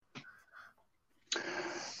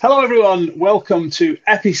Hello, everyone. Welcome to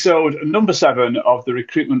episode number 7 of the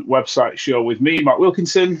Recruitment Website Show with me, Mark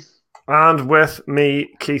Wilkinson. And with me,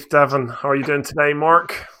 Keith Devon. How are you doing today,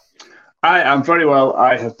 Mark? I am very well.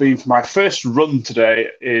 I have been for my first run today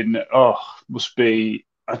I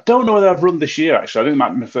don't know whether I've run this year, actually. I think it might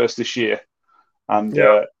be my first this year. And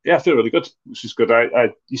I feel really good, which is good. I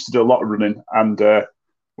used to do a lot of running, and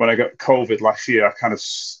when I got COVID last year, I kind of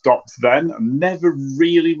stopped then and never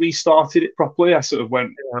really restarted it properly. I sort of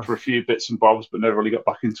went for a few bits and bobs, but never really got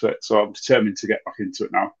back into it. So I'm determined to get back into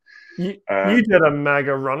it now. You did a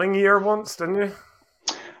mega running year once, didn't you?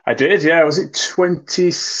 I did, yeah. Was it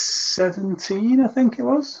 2017, I think it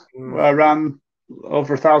was? Where I ran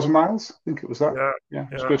over 1,000 miles. I think it was that. Yeah,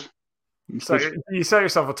 it was good. So you set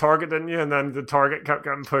yourself a target, didn't you? And then the target kept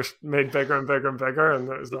getting pushed, made bigger and bigger and bigger. And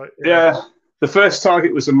it was like... Yeah. The first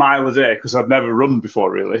target was a mile a day because I'd never run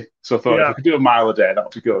before, really. So I thought if I could do a mile a day, that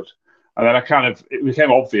would be good. And then it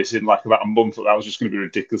became obvious in like about a month that was just going to be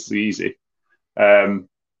ridiculously easy.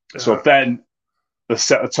 So then I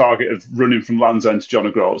set a target of running from Land's End to John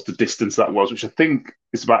O'Groats, the distance that was, which I think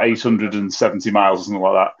is about 870 miles or something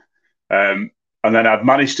like that. And then I'd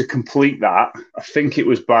managed to complete that. I think it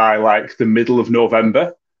was by like the middle of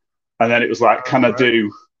November. And then it was like, can I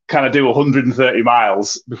do 130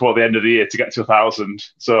 miles before the end of the year to get to 1,000?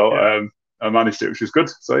 So I managed it, which was good.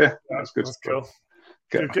 So that's good. That's cool.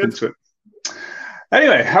 Get back into it.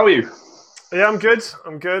 Anyway, how are you? Yeah, I'm good.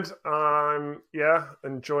 I'm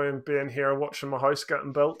enjoying being here, watching my house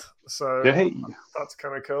getting built. So that's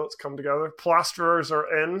kind of cool. It's come together. Plasterers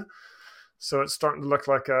are in, so it's starting to look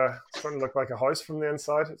like a house from the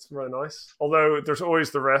inside. It's really nice. Although there's always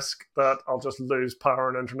the risk that I'll just lose power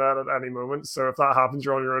and internet at any moment. So if that happens,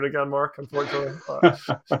 you're on your own again, Mark, unfortunately.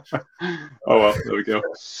 Oh well, there we go.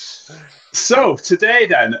 So today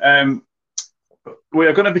then, we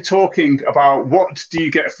are going to be talking about what do you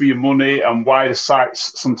get for your money and why the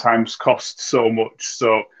sites sometimes cost so much.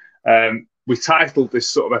 So we titled this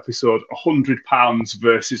sort of episode £100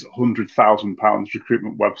 versus £100,000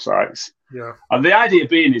 recruitment websites. Yeah. And the idea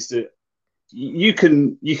being is that you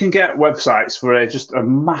can get websites for just a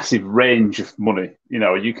massive range of money. You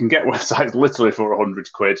know, you can get websites literally for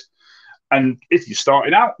 £100. And if you're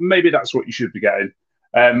starting out, maybe that's what you should be getting.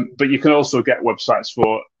 But you can also get websites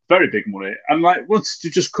for very big money. And like, wants to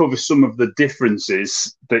just cover some of the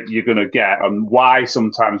differences that you're going to get and why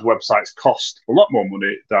sometimes websites cost a lot more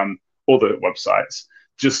money than other websites,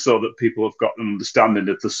 just so that people have got an understanding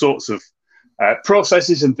of the sorts of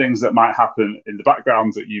processes and things that might happen in the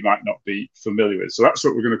background that you might not be familiar with. So that's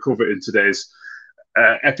what we're going to cover in today's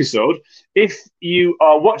episode. If you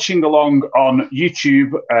are watching along on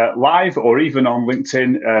YouTube live or even on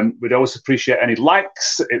LinkedIn, we'd always appreciate any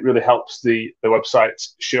likes. It really helps the website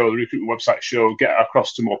show, the recruitment website show, get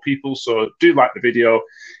across to more people. So do like the video.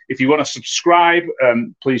 If you want to subscribe,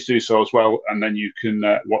 please do so as well, and then you can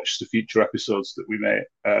watch the future episodes that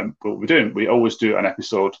we'll be doing. We always do an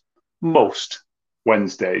episode most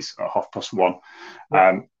Wednesdays at 1:30,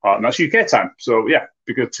 and that's UK time. So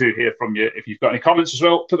be good to hear from you. If you've got any comments as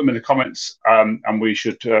well, put them in the comments, and we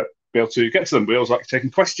should be able to get to them. We always like taking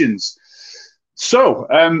questions. So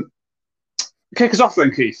kick us off then,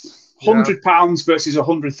 Keith. £100 versus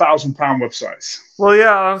 £100,000 websites. Well,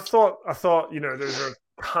 I thought those are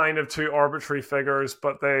kind of two arbitrary figures,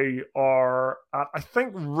 but they are, I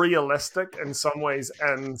think, realistic in some ways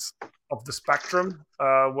ends of the spectrum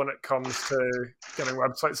when it comes to getting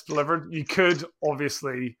websites delivered. You could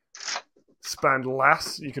obviously spend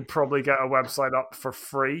less. You could probably get a website up for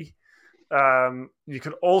free. You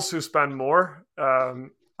could also spend more,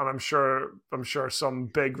 and I'm sure some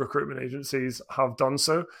big recruitment agencies have done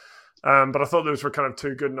so. But I thought those were kind of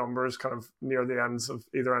two good numbers, kind of near the ends of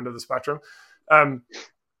either end of the spectrum.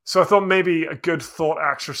 So I thought maybe a good thought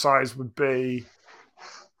exercise would be,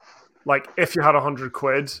 like, if you had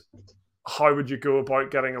 £100, how would you go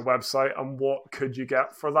about getting a website, and what could you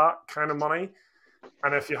get for that kind of money?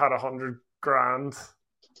 And if you had £100,000,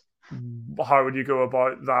 how would you go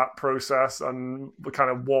about that process, and kind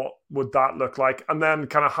of what would that look like? And then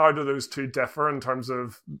kind of how do those two differ in terms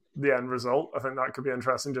of the end result? I think that could be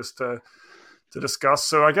interesting just to discuss.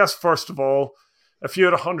 So I guess first of all, if you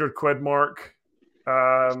had £100, Mark,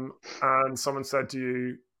 and someone said to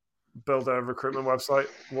you, build a recruitment website,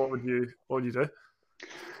 what would you do?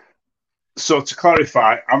 So to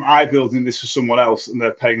clarify, am I building this for someone else and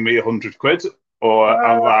they're paying me £100, or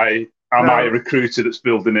am I a recruiter that's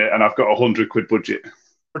building it and I've got £100 budget?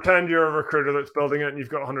 Pretend you're a recruiter that's building it and you've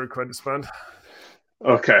got £100 to spend.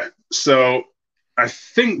 Okay, so I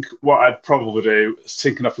think what I'd probably do,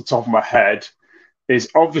 thinking off the top of my head, is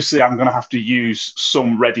obviously I'm going to have to use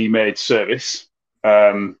some ready-made service.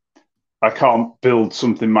 I can't build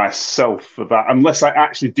something myself for that unless I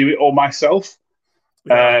actually do it all myself.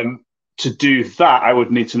 Yeah. To do that, I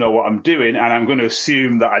would need to know what I'm doing, and I'm going to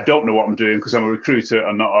assume that I don't know what I'm doing because I'm a recruiter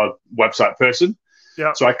and not a website person.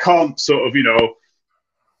 Yeah. So I can't sort of,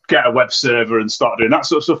 get a web server and start doing that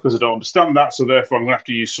sort of stuff because I don't understand that. So therefore, I'm going to have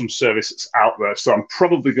to use some service that's out there. So I'm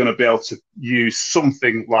probably going to be able to use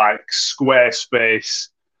something like Squarespace,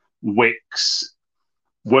 Wix,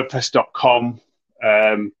 WordPress.com.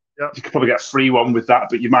 Yep. You could probably get a free one with that,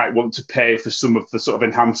 but you might want to pay for some of the sort of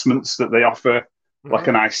enhancements that they offer, like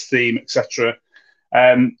a nice theme, etc.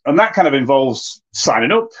 And that kind of involves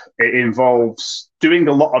signing up. It involves doing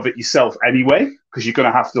a lot of it yourself anyway, because you're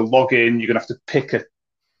going to have to log in. You're going to have to pick a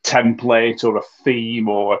template or a theme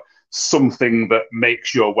or something that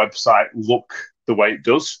makes your website look the way it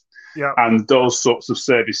does. Yeah. And those sorts of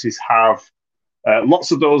services have lots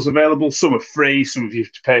of those available. Some are free, some of you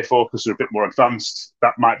have to pay for because they're a bit more advanced.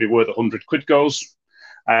 That might be worth 100 quid goes.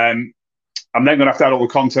 I'm then going to have to add all the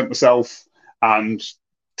content myself and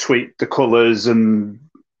tweak the colours and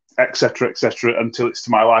etc. until it's to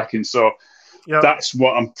my liking. So that's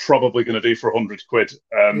what I'm probably going to do for 100 quid.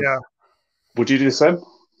 Would you do the same?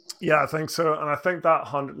 Yeah, I think so. And I think that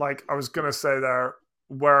 100, like I was going to say there,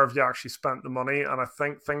 where have you actually spent the money? And I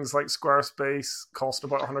think things like Squarespace cost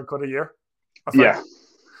about 100 quid a year. I think.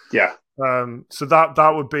 Yeah. So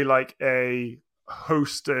that would be like a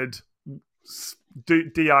hosted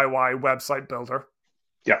DIY website builder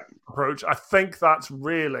approach. I think that's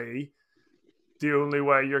really the only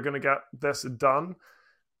way you're going to get this done.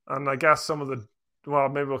 And I guess maybe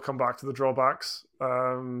we'll come back to the drawbacks.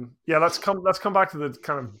 Let's come back to the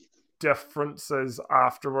kind of differences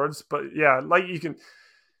afterwards. But yeah, like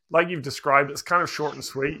you've described, it's kind of short and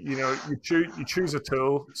sweet. You choose a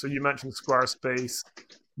tool. So you mentioned Squarespace,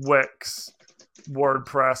 Wix,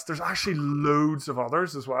 WordPress. There's actually loads of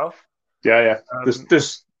others as well. Yeah.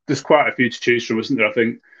 There's quite a few to choose from, isn't there? I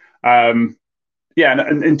think. And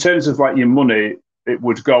in terms of like your money, it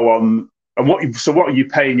would go on. And what are you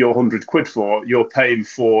paying your 100 quid for? You're paying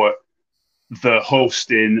for the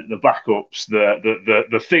hosting, the backups,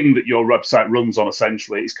 the thing that your website runs on.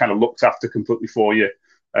 Essentially, it's kind of looked after completely for you.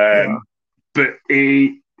 But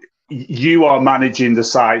you are managing the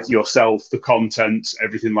site yourself, the content,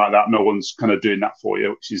 everything like that. No one's kind of doing that for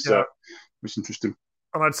you, which is interesting.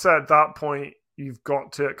 And I'd say at that point, you've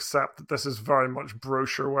got to accept that this is very much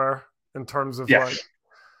brochureware in terms of like,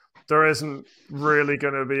 there isn't really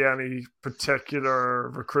going to be any particular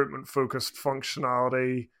recruitment focused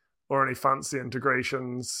functionality or any fancy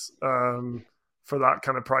integrations for that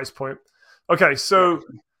kind of price point. Okay, so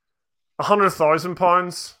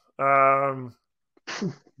 £100,000.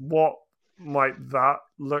 What might that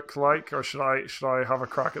look like, or should I have a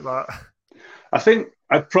crack at that? I think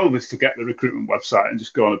I'd probably forget the recruitment website and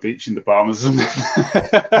just go on a beach in the Bahamas.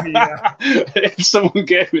 If someone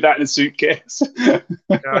gave me that in a suitcase.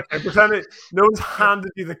 Pretend no one's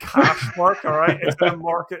handed you the cash mark. All right, it's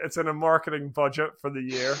in a marketing budget for the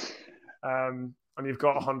year, and you've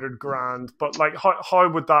got 100 grand. But like, how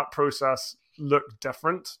would that process look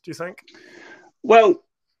different? Do you think? Well,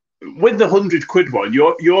 with the 100 quid one,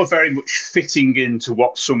 you're very much fitting into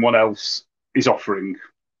what someone else is offering.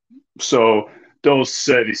 So those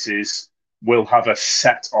services will have a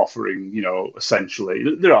set offering,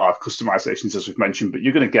 essentially. There are customizations, as we've mentioned, but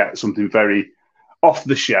you're going to get something very off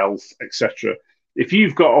the shelf, etc. If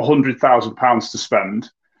you've got £100,000 to spend,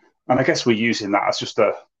 and I guess we're using that as just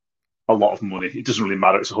a lot of money. It doesn't really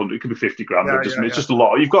matter. It's 100. It could be 50 grand. It's just a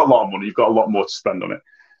lot. You've got a lot of money. You've got a lot more to spend on it.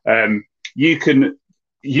 You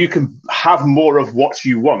can have more of what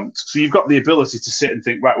you want. So you've got the ability to sit and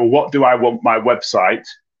think, right, well, what do I want my website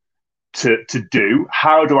to do?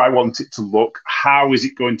 How do I want it to look? How is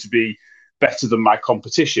it going to be better than my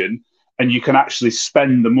competition? And you can actually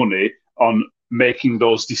spend the money on making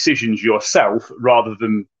those decisions yourself rather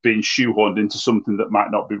than being shoehorned into something that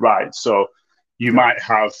might not be right. So you might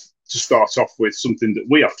have to start off with something that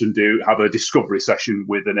we often do, have a discovery session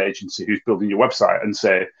with an agency who's building your website and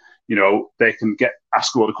say, they can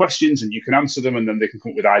ask all the questions and you can answer them, and then they can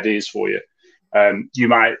come up with ideas for you. You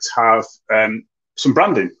might have some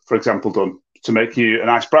branding, for example, done to make you a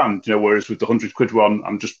nice brand, whereas with the 100 quid one,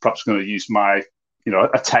 I'm just perhaps going to use my,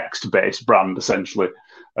 a text-based brand, essentially,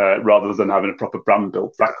 rather than having a proper brand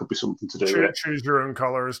built. That could be something to do with it. Choose your own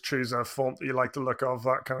colours, choose a font that you like the look of,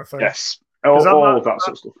 that kind of thing. Yes, all of that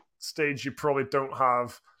sort of stuff. Stage, you probably don't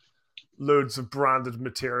have loads of branded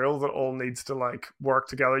material that all needs to like work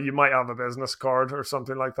together. You might have a business card or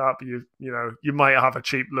something like that, but you might have a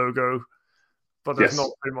cheap logo, but there's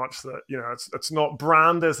not too much that it's not,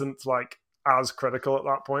 brand isn't like as critical at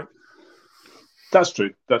that point. That's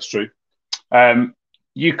true. That's true. Um,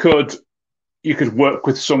 you could work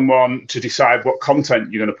with someone to decide what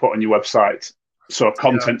content you're going to put on your website. So a Yeah,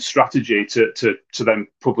 content strategy to then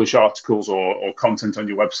publish articles or content on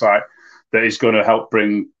your website that is going to help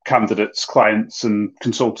bring candidates, clients, and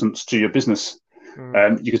consultants to your business.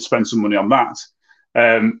 You could spend some money on that.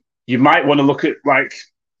 You might want to look at like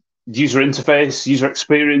user interface, user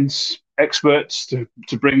experience experts to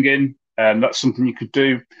bring in. That's something you could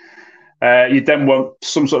do. You then want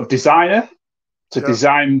some sort of designer to yeah,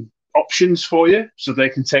 design options for you, so they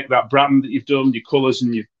can take that brand that you've done, your colours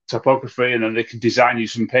and your typography, and then they can design you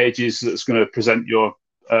some pages that's going to present your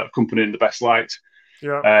company in the best light.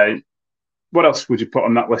 yeah. What else would you put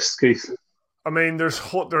on that list, Keith? I mean, there's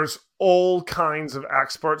all kinds of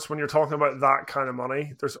experts when you're talking about that kind of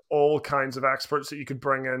money. There's all kinds of experts that you could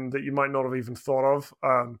bring in that you might not have even thought of.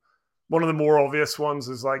 One of the more obvious ones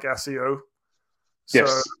is like SEO. So,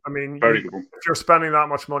 Yes, I mean, very good one. if you're spending that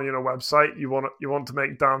much money on a website, you want to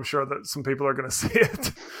make damn sure that some people are going to see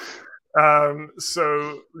it.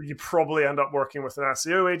 So you probably end up working with an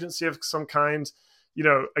SEO agency of some kind. You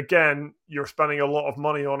know, again, you're spending a lot of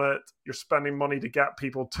money on it. You're spending money to get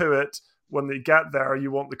people to it. When they get there,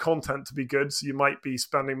 you want the content to be good. So you might be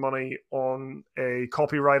spending money on a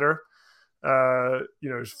copywriter,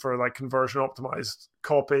 for like conversion optimized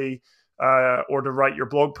copy, or to write your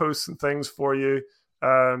blog posts and things for you.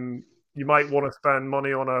 You might want to spend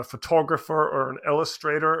money on a photographer or an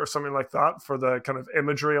illustrator or something like that for the kind of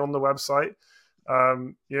imagery on the website.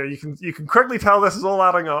 You can quickly tell this is all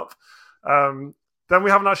adding up. Then we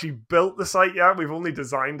haven't actually built the site yet. We've only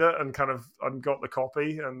designed it and got the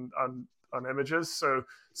copy and images. So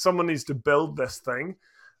someone needs to build this thing.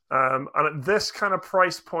 And at this kind of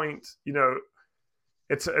price point,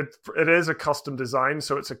 it is a custom design,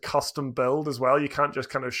 so it's a custom build as well. You can't just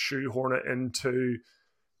kind of shoehorn it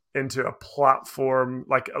into a platform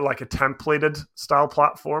like a templated style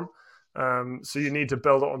platform. So you need to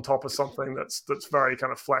build it on top of something that's very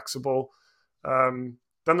kind of flexible.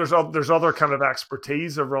 Then there's other kind of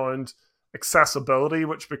expertise around accessibility,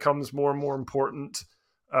 which becomes more and more important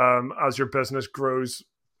as your business grows.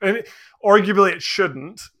 And arguably, it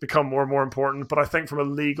shouldn't become more and more important, but I think from a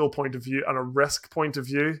legal point of view and a risk point of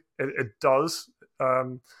view, it does.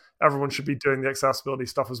 Everyone should be doing the accessibility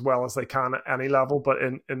stuff as well as they can at any level, but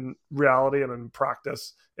in reality and in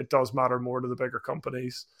practice, it does matter more to the bigger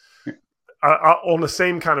companies. On the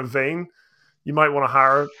same kind of vein, you might want to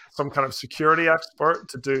hire some kind of security expert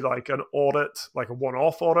to do like an audit, like a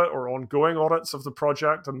one-off audit or ongoing audits of the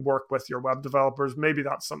project and work with your web developers. Maybe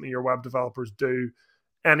that's something your web developers do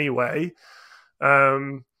anyway.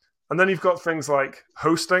 And then you've got things like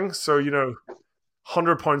hosting. So,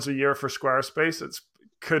 £100 a year for Squarespace. It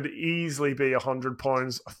could easily be £100,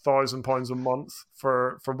 £1,000 a month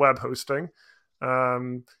for web hosting.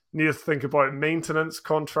 Need to think about maintenance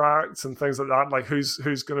contracts and things like that, like who's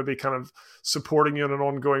going to be kind of supporting you on an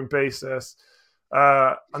ongoing basis.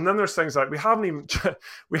 And then there's things like we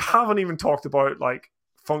haven't even talked about like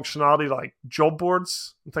functionality like job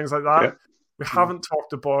boards and things like that. Yeah. We haven't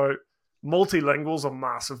talked about multilingual's a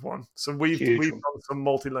massive one. So we've done some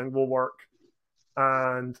multilingual work,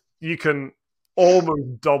 and you can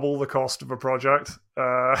almost double the cost of a project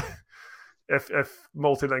if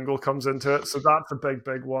multilingual comes into it. So that's a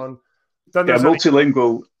big one. Then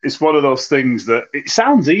multilingual is one of those things that it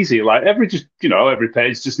sounds easy. Like every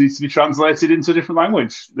page just needs to be translated into a different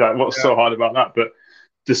language. Like what's so hard about that? But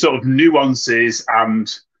the sort of nuances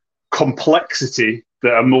and complexity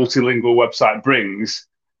that a multilingual website brings,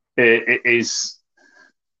 it is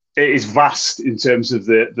vast in terms of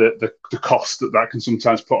the cost that can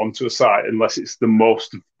sometimes put onto a site, unless it's the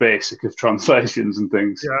most basic of translations and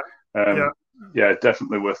things. Yeah,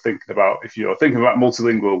 definitely worth thinking about. If you're thinking about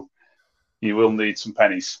multilingual, you will need some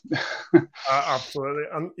pennies. Absolutely.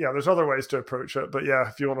 And there's other ways to approach it. But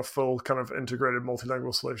if you want a full kind of integrated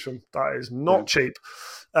multilingual solution, that is not cheap.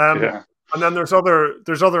 And then there's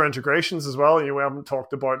other integrations as well. We haven't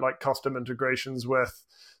talked about like custom integrations with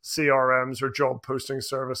CRMs or job posting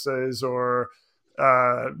services or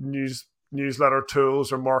newsletter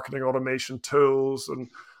tools or marketing automation tools and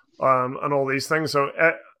all these things. So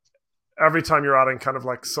every time you're adding kind of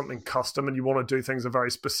like something custom and you want to do things a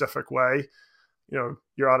very specific way, you're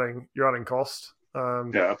adding cost.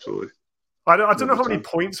 Absolutely. I don't know how many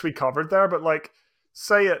points we covered there, but like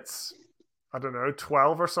say it's, I don't know,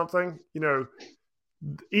 12 or something,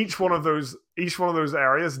 each one of those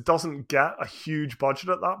areas doesn't get a huge budget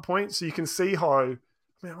at that point. So you can see how,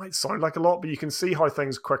 it might sound like a lot, but you can see how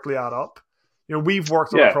things quickly add up. We've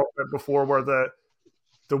worked on a project before where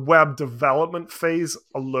the web development phase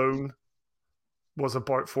alone was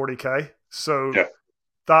about 40K. So Yeah.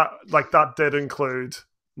 that did include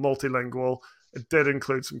multilingual. It did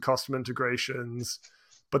include some custom integrations,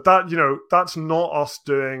 but that's not us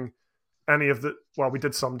doing any of the. Well, we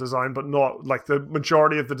did some design, but not like the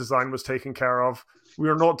majority of the design was taken care of. We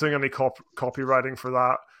are not doing any copywriting for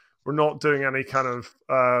that. We're not doing any kind of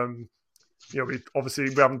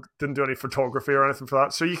didn't do any photography or anything for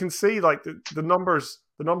that. So you can see like the numbers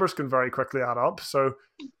can very quickly add up. So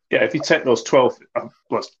yeah, if you take those 12,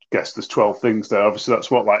 let's guess there's 12 things there. Obviously,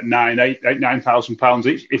 that's what, like £9,000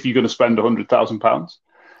 each if you're going to spend £100,000.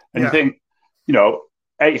 And you think,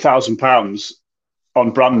 £8,000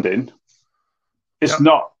 on branding, it's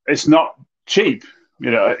not cheap.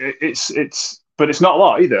 But it's not a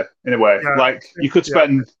lot either in a way. Yeah. Like you could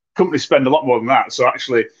companies spend a lot more than that. So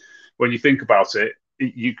actually, when you think about it,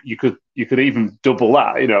 you could even double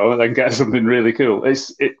that, and then get something really cool.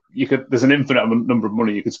 There's an infinite number of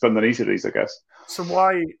money you could spend on each of these, I guess. So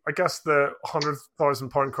why? I guess the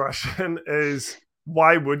 £100,000 question is,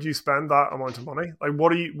 why would you spend that amount of money? Like,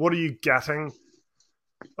 what are you getting?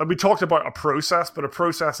 Like, we talked about a process, but a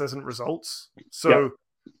process isn't results. So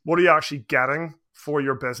what are you actually getting for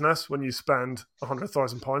your business when you spend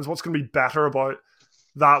 £100,000? What's going to be better about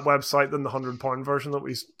that website than the £100 version that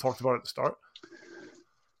we talked about at the start?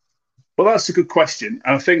 Well, that's a good question.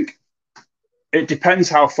 And I think it depends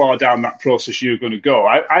how far down that process you're going to go.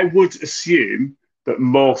 I would assume that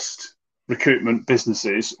most recruitment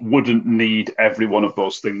businesses wouldn't need every one of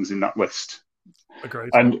those things in that list.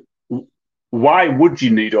 Agreed. And why would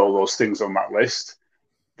you need all those things on that list?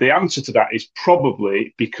 The answer to that is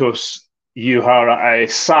probably because you are at a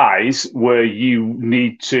size where you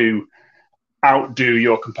need to outdo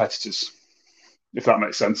your competitors, if that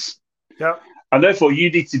makes sense. Yeah. And therefore, you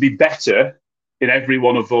need to be better in every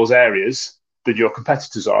one of those areas than your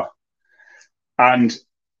competitors are. And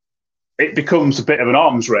it becomes a bit of an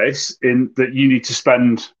arms race in that you need to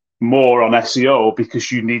spend more on SEO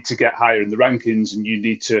because you need to get higher in the rankings and you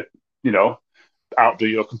need to, outdo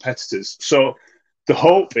your competitors. So the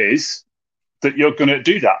hope is that you're going to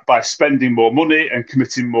do that by spending more money and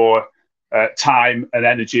committing more time and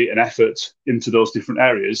energy and effort into those different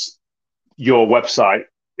areas. Your website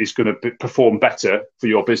is going to perform better for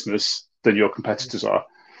your business than your competitors are.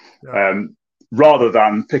 Yeah. Rather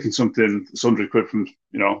than picking something that's £100 from,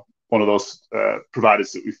 one of those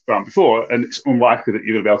providers that we've found before, and it's unlikely that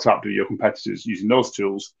you're going to be able to outdo your competitors using those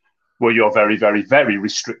tools where you're very, very, very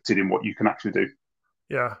restricted in what you can actually do.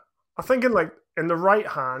 Yeah. I think in the right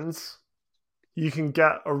hands, you can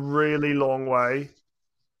get a really long way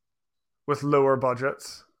with lower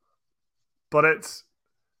budgets. But it's,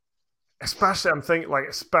 especially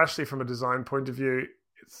from a design point of view,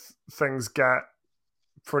 things get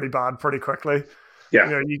pretty bad pretty quickly.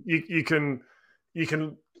 Yeah. You can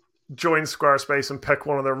join Squarespace and pick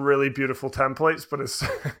one of their really beautiful templates, but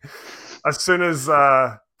as soon as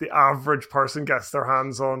the average person gets their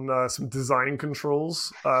hands on some design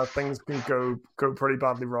controls, things can go pretty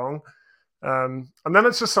badly wrong. And then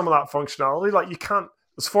it's just some of that functionality. Like, you can't,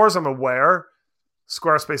 as far as I'm aware,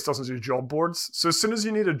 Squarespace doesn't do job boards. So as soon as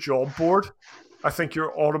you need a job board, I think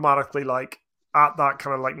you're automatically like at that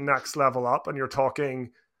kind of like next level up, and you're talking,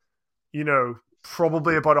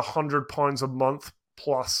 probably about £100 a month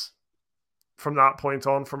plus from that point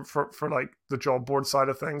on for like the job board side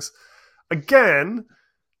of things. Again,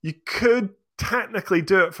 you could technically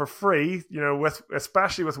do it for free,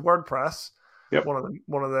 especially with WordPress. Yep.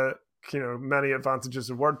 One of the many advantages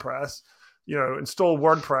of WordPress. Install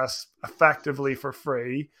WordPress effectively for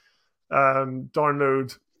free.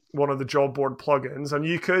 Download one of the job board plugins, and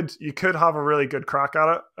you could have a really good crack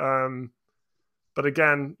at it. But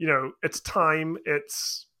again, it's time,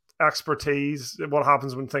 it's expertise. What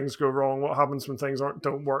happens when things go wrong? What happens when things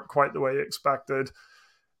don't work quite the way you expected?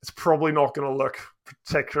 It's probably not going to look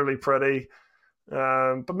particularly pretty,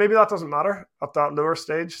 but maybe that doesn't matter at that lower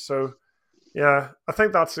stage. So, yeah, I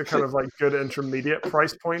think that's a kind of like good intermediate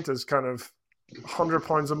price point. Is kind of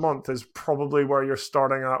 £100 a month is probably where you're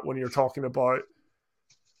starting at when you're talking about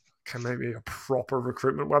maybe a proper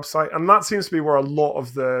recruitment website, and that seems to be where a lot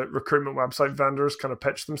of the recruitment website vendors kind of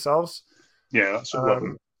pitch themselves. Yeah, that's a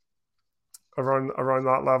level. Around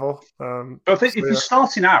that level. I think if you're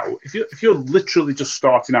starting out, if you're literally just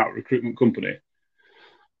starting out a recruitment company,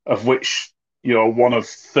 of which you're one of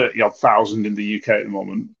 30-odd thousand in the UK at the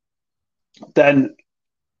moment, then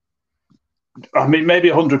I mean, maybe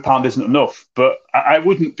 £100 isn't enough, but I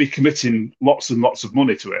wouldn't be committing lots and lots of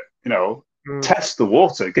money to it. Test the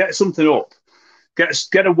water, get something up,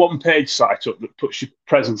 get a one-page site up that puts your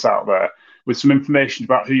presence out there with some information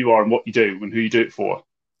about who you are and what you do and who you do it for.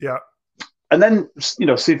 Yeah. and then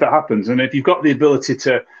see if that happens. And if you've got the ability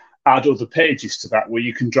to add other pages to that where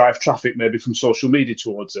you can drive traffic maybe from social media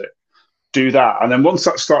towards it, do that. And then once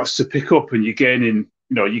that starts to pick up and you're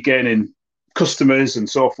gaining customers and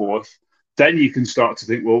so forth, then you can start to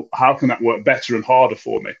think, well, how can that work better and harder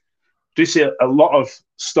for me? Do you see a lot of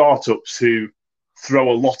startups who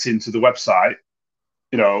throw a lot into the website,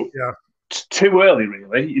 too early,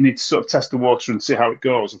 really? You need to sort of test the water and see how it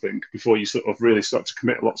goes, I think, before you sort of really start to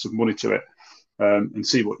commit lots of money to it, and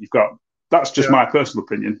see what you've got. That's just my personal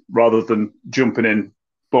opinion, rather than jumping in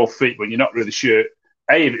both feet when you're not really sure,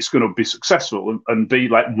 A, if it's going to be successful, and B,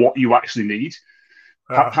 like what you actually need.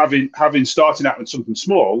 Having starting out with something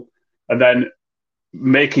small and then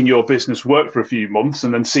making your business work for a few months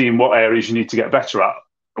and then seeing what areas you need to get better at,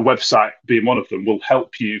 a website being one of them, will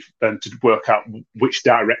help you then to work out which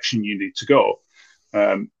direction you need to go.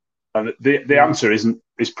 And the answer is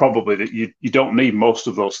probably that you don't need most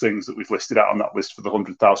of those things that we've listed out on that list for the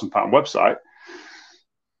 £100,000 website.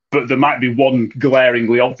 But there might be one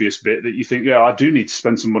glaringly obvious bit that you think, yeah, I do need to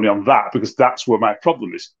spend some money on that because that's where my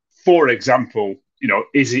problem is. For example,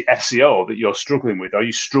 is it SEO that you're struggling with? Are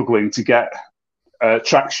you struggling to get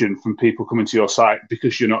traction from people coming to your site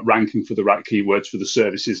because you're not ranking for the right keywords for the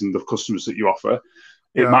services and the customers that you offer?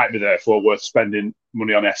 It might be therefore worth spending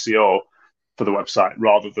money on SEO for the website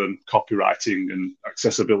rather than copywriting and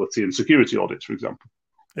accessibility and security audits, for example.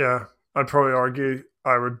 Yeah, I'd probably argue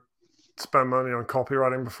I would spend money on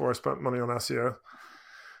copywriting before I spent money on SEO.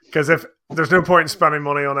 Because if there's no point in spending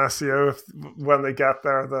money on SEO when they get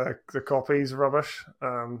there, the copy's rubbish.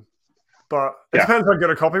 But it depends how good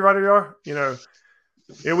a copywriter you are.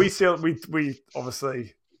 We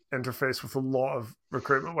obviously interface with a lot of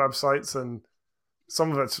recruitment websites, and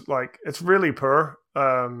some of it's really poor.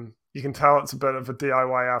 You can tell it's a bit of a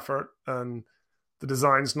DIY effort, and the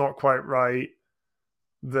design's not quite right.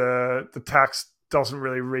 The text doesn't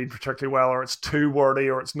really read particularly well, or it's too wordy,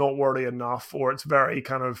 or it's not wordy enough, or it's very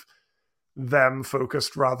kind of them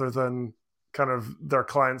focused rather than kind of their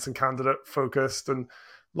clients and candidate focused, and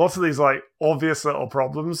lots of these obvious little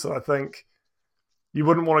problems that I think you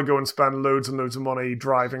wouldn't want to go and spend loads and loads of money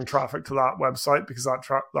driving traffic to that website because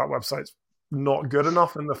that website's not good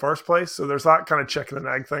enough in the first place. So there's that kind of chicken and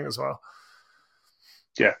egg thing as well.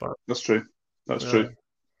 Yeah, that's true. That's true.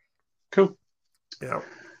 Cool. Yeah.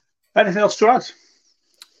 Anything else to add?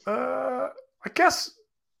 I guess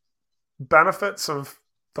benefits of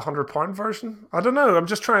the £100 version. I don't know. I'm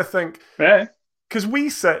just trying to think. Yeah. Because we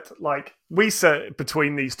sit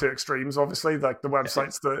between these two extremes, obviously, like the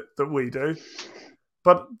websites that we do.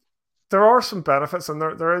 But there are some benefits, and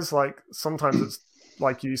there is sometimes it's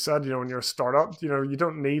like you said, when you're a startup, you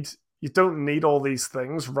don't need all these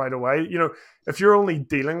things right away. If you're only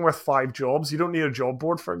dealing with 5 jobs, you don't need a job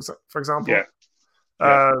board, for example.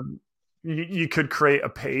 Yeah. You could create a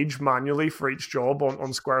page manually for each job on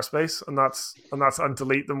Squarespace, and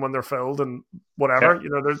delete them when they're filled and whatever.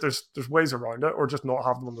 Yeah. There's ways around it, or just not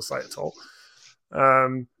have them on the site at all.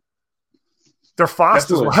 They're fast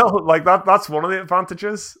as well. That's one of the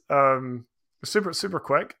advantages. Super, super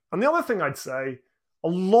quick. And the other thing I'd say, a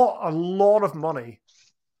lot of money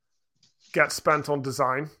gets spent on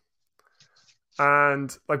design.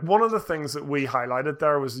 And one of the things that we highlighted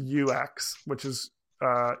there was UX, which is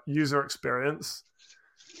user experience.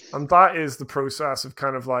 And that is the process of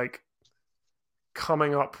kind of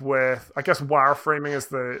coming up with, I guess wireframing is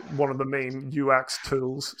one of the main UX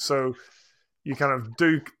tools. So you kind of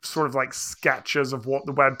do sort of sketches of what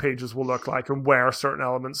the web pages will look like and where certain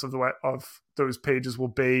elements of those pages will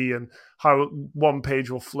be, and how one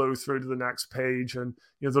page will flow through to the next page. And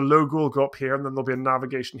the logo will go up here, and then there'll be a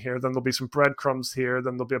navigation here, then there'll be some breadcrumbs here,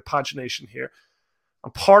 then there'll be a pagination here.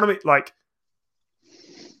 And part of it,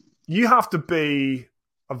 you have to be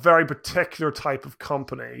a very particular type of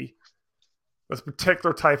company with a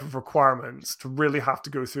particular type of requirements to really have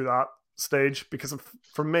to go through that stage. Because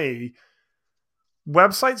for me,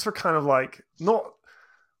 websites are kind of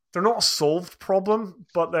they're not a solved problem,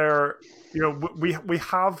 but they're, we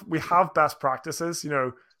have best practices,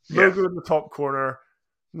 logo in the top corner,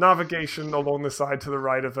 navigation along the side to the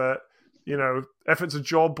right of it. If it's a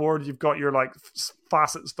job board, you've got your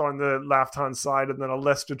facets down the left-hand side and then a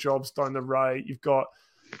list of jobs down the right. You've got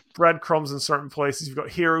breadcrumbs in certain places. You've got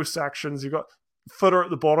hero sections. You've got footer at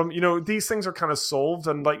the bottom. These things are kind of solved,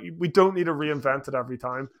 and we don't need to reinvent it every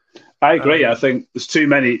time. I agree. I think there's too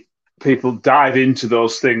many people dive into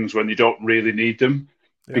those things when you don't really need them,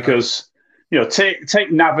 because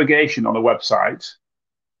take navigation on a website.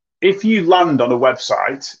 If you land on a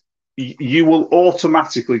website, you will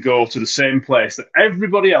automatically go to the same place that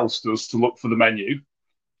everybody else does to look for the menu.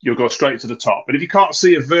 you'll go straight to the top. And if you can't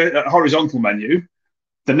see a horizontal menu,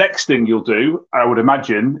 the next thing you'll do, I would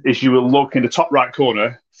imagine, is you will look in the top right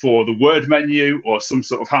corner for the word menu or some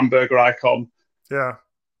sort of hamburger icon. Yeah.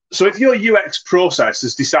 So if your UX process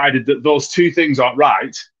has decided that those two things aren't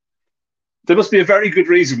right, there must be a very good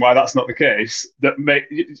reason why that's not the case.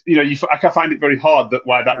 I can find it very hard that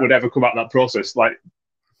why that would ever come out of that process. Like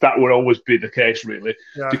that would always be the case, really,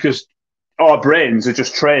 because our brains are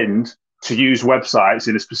just trained to use websites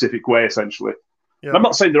in a specific way, essentially. Yeah. I'm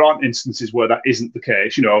not saying there aren't instances where that isn't the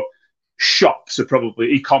case. Shops are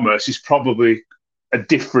probably, e-commerce is probably a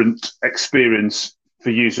different experience for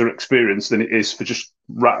user experience than it is for just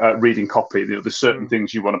reading copy. There's certain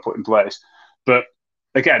things you want to put in place. But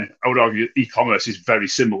again, I would argue e-commerce is very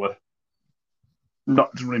similar.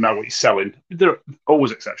 Doesn't really matter what you're selling. There are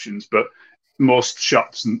always exceptions, but most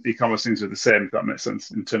shops and e-commerce things are the same, if that makes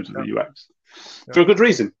sense, in terms of the UX. For a good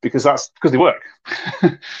reason, because they work.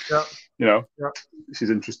 Which is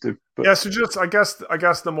interesting. But so just I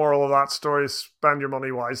guess the moral of that story is spend your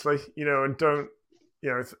money wisely, and don't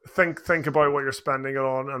think about what you're spending it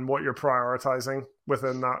on and what you're prioritizing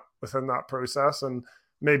within that process. And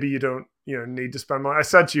maybe you don't need to spend money. I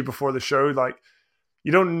said to you before the show, like,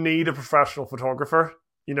 you don't need a professional photographer.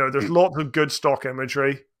 There's lots of good stock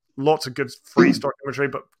imagery, lots of good free stock imagery,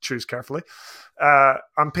 but choose carefully.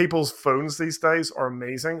 And people's phones these days are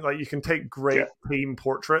amazing. Like, you can take great team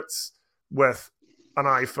portraits with an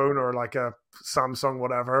iPhone or like a Samsung,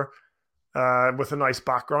 whatever, with a nice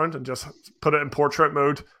background, and just put it in portrait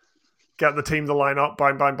mode, get the team to line up,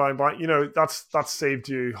 bang, bang, bang, bang. That's saved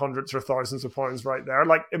you hundreds or thousands of pounds right there.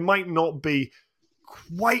 Like, it might not be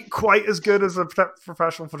quite as good as a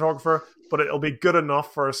professional photographer, but it'll be good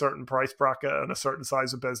enough for a certain price bracket and a certain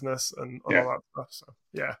size of business and all that stuff. So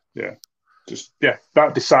just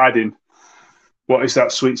about deciding what is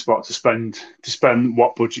that sweet spot to spend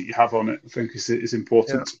what budget you have on it, I think is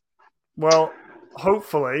important. Well,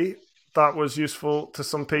 hopefully that was useful to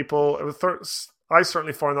some people. I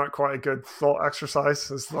certainly found that quite a good thought exercise,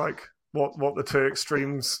 as like what the two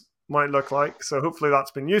extremes might look like. So hopefully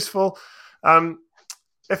that's been useful.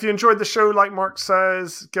 If you enjoyed the show, like Mark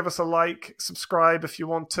says, give us a like, subscribe if you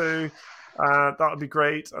want to. That would be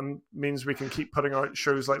great, and means we can keep putting out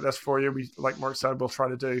shows like this for you. Like Mark said, we'll try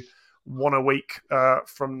to do one a week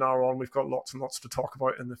from now on. We've got lots and lots to talk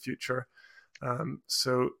about in the future.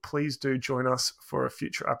 So please do join us for a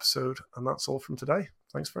future episode. And that's all from today.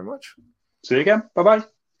 Thanks very much. See you again. Bye-bye.